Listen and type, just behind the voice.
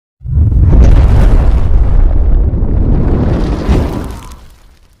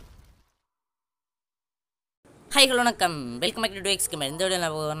Hi hello வணக்கம் welcome back to two எக்ஸ்கேம். இந்த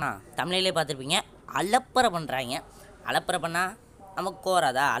வீடியோவில் தமிழிலே பார்த்துருப்பீங்க. அலப்பறை பண்ணுறாங்க. அலப்பறை பண்ணால் நமக்கு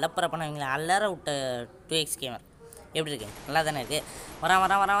கோராதா? அலப்பறை பண்ண இவங்களை அலற விட்ட டூ எக்ஸ்கேமர் எப்படி இருக்கு? நல்லா தானே இருக்குது.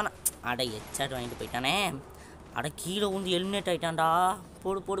 வரான் அட ஹெட்ஷாட் வாங்கிட்டு போயிட்டானே. அட கீழே வந்து எலிமினேட் ஆகிட்டான்டா.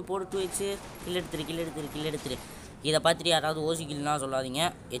 போடு டூ எக்ஸு கில் எடுத்துரு. இதை பார்த்துட்டு யாராவது ஓசிக்கில்னா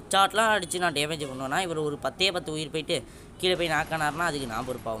சொல்லாதீங்க. ஹெட்ஷாட்லாம் அடித்து நான் டேமேஜ் பண்ணுவேன்னா இவர் ஒரு 10 உயிர் போயிட்டு கீழே போய் நாக்கானார்னா அதுக்கு நான்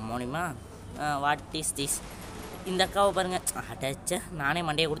பொறுப்பாகும் மோனிமா. What is this? இந்த அக்காவை பாருங்கள், அடைச்ச நானே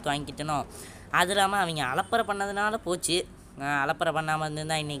மண்டையை கொடுத்து வாங்கிக்கிட்டனோ. அது இல்லாமல் அவங்க அலப்பறை பண்ணதுனால போச்சு. அலப்பறை பண்ணாமல்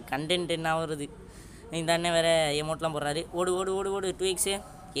இருந்திருந்தால் இன்றைக்கி கண்டென்ட் என்ன வருது? இந்த அண்ணன் வேறு எமௌண்ட்லாம் போடுறாரு. ஓடு 2x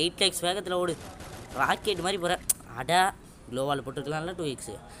 8x வேகத்தில் ஓடு, ராக்கெட் மாதிரி போகிற. அடா க்ளோவால் போட்டுருக்கலாம்ல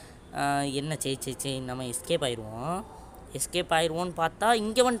 2x. என்ன சே நம்ம எஸ்கேப் ஆயிடுவோன்னு பார்த்தா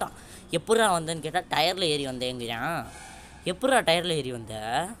இங்கே வந்துட்டான். எப்பட்றா வந்தேன்னு கேட்டால் டயரில் ஏறி வந்தேங்கிறான். எப்பட்றா டயரில் ஏறி வந்த?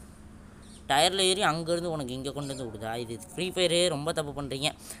 டயரில் ஏறி அங்கேருந்து உனக்கு இங்கே கொண்டு வந்து விடுதா? இது ஃப்ரீ ஃபயரு ரொம்ப தப்பு பண்ணுறீங்க.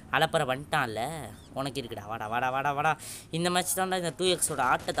 அலப்பறை வந்துட்டான்ல உனக்கு இருக்குடா. வாடா. இந்த மேட்ச் தான்டா இந்த 2xோட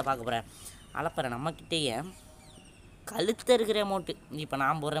ஆட்டத்தை பார்க்க போகிறேன். அலப்பறை நம்மக்கிட்டேயே கழுத்த இருக்கிற அமௌண்ட்டு. இப்போ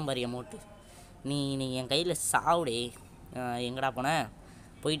நான் போடுறேன் பாரு அமௌண்ட்டு. நீ என் கையில் சாவுடே. எங்கடா போனேன்?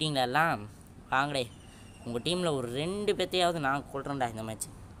 போயிட்டீங்களா எல்லாம்? வாங்கடே. உங்கள் டீமில் ஒரு 2 பேர்த்தையாவது நான் கொள்றேன்டா இந்த மேட்ச்.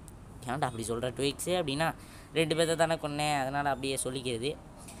 ஏன்டா அப்படி சொல்கிறேன்? 2x அப்படின்னா 2 பேர்த்தை தானே கொன்னேன், அதனால் அப்படியே சொல்லிக்கிறது.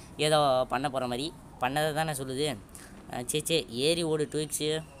 ஏதோ பண்ண போகிற மாதிரி பண்ணதை தானே சொல்லுது. சே ஏறி ஓடு 2x.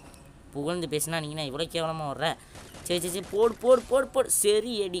 புகழ்ந்து பேசினா நீங்கள் இவ்வளோ கேவலமாக வர்ற. சரி போடு.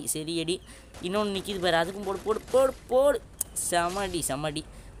 சரி அடி. இன்னொன்று நிற்கிது பாரு, அதுக்கும் போடு. செம்மடி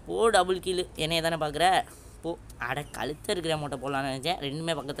போடு. டபுள் கீழு. என்னைய தானே பார்க்குற? போ. அட கழுத்த இருக்கிற மூட்டை போடலான்னு நினச்சேன்.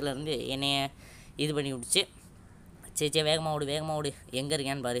 ரெண்டுமே பக்கத்தில் இருந்து என்னைய இது பண்ணி விட்டுச்சு. சரி வேகமாக ஓடு. எங்கே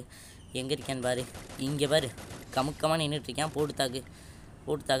இருக்கான்னு பாரு. இங்கே பாரு, கமுக்கமாக நின்றுட்டுருக்கான். போட்டு தாக்கு.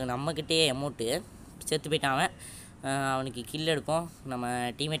 நம்மக்கிட்டேயே அமௌண்ட்டு செத்து போயிட்டான் அவன். அவனுக்கு கில் எடுப்போம். நம்ம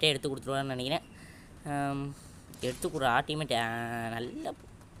டீமேட்டே எடுத்து கொடுத்துருவான்னு நினைக்கிறேன். எடுத்துக்கூடா டீமேட்டே. நல்ல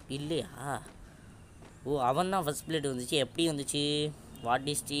இல்லையா? அவன் தான் ஃபஸ்ட் பிளேட் வந்துச்சு. எப்படி வந்துச்சு? What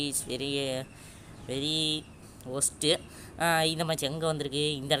is this? Very worst. இந்த மேட்ச் எங்கே வந்திருக்கு?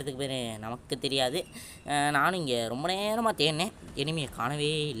 இந்த இடத்துக்கு பேர் நமக்கு தெரியாது. நானும் இங்கே ரொம்ப நேரமாக தேடினேன், எனிமையை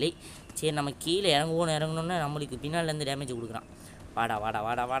காணவே இல்லை. சரி நம்ம கீழே இறங்கணுன்னு நம்மளுக்கு பின்னாலேருந்து டேமேஜ் கொடுக்குறான்.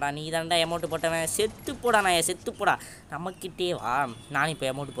 வாடா. நீ தான்டா அமௌண்ட்டு போட்டவன். செத்து போடா. நம்மக்கிட்டே வா. நானும் இப்போ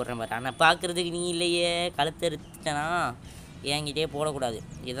அமௌண்ட்டு போடுறேன் பாரு. ஆனால் பார்க்குறதுக்கு நீ இல்லையே. கழுத்து எடுத்துட்டேனா? என்கிட்டே போடக்கூடாது.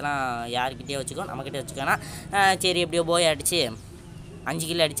 இதெல்லாம் யார்கிட்டே வச்சுக்கோ, நம்மக்கிட்டே வச்சுக்கோனா. சரி எப்படியோ போய் அடிச்சு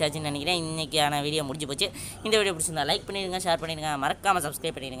 5 கிலோ அடிச்சாச்சுன்னு நினைக்கிறேன். இன்றைக்கான வீடியோ முடிஞ்சு போச்சு. இந்த வீடியோ பிடிச்சிருந்தா லைக் பண்ணிடுங்க, ஷேர் பண்ணிடுங்க, மறக்காமல்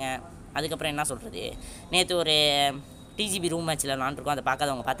சப்ஸ்கிரைப் பண்ணிடுங்க. அதுக்கப்புறம் என்ன சொல்கிறது, நேற்று ஒரு டிஜிபி ரூம் மேட்ச்சில் விளாண்டுருக்கோம். அதை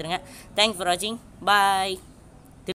பார்க்காதவங்க பார்த்துருங்க. தேங்க்ஸ் ஃபார் வாட்சிங். பாய்.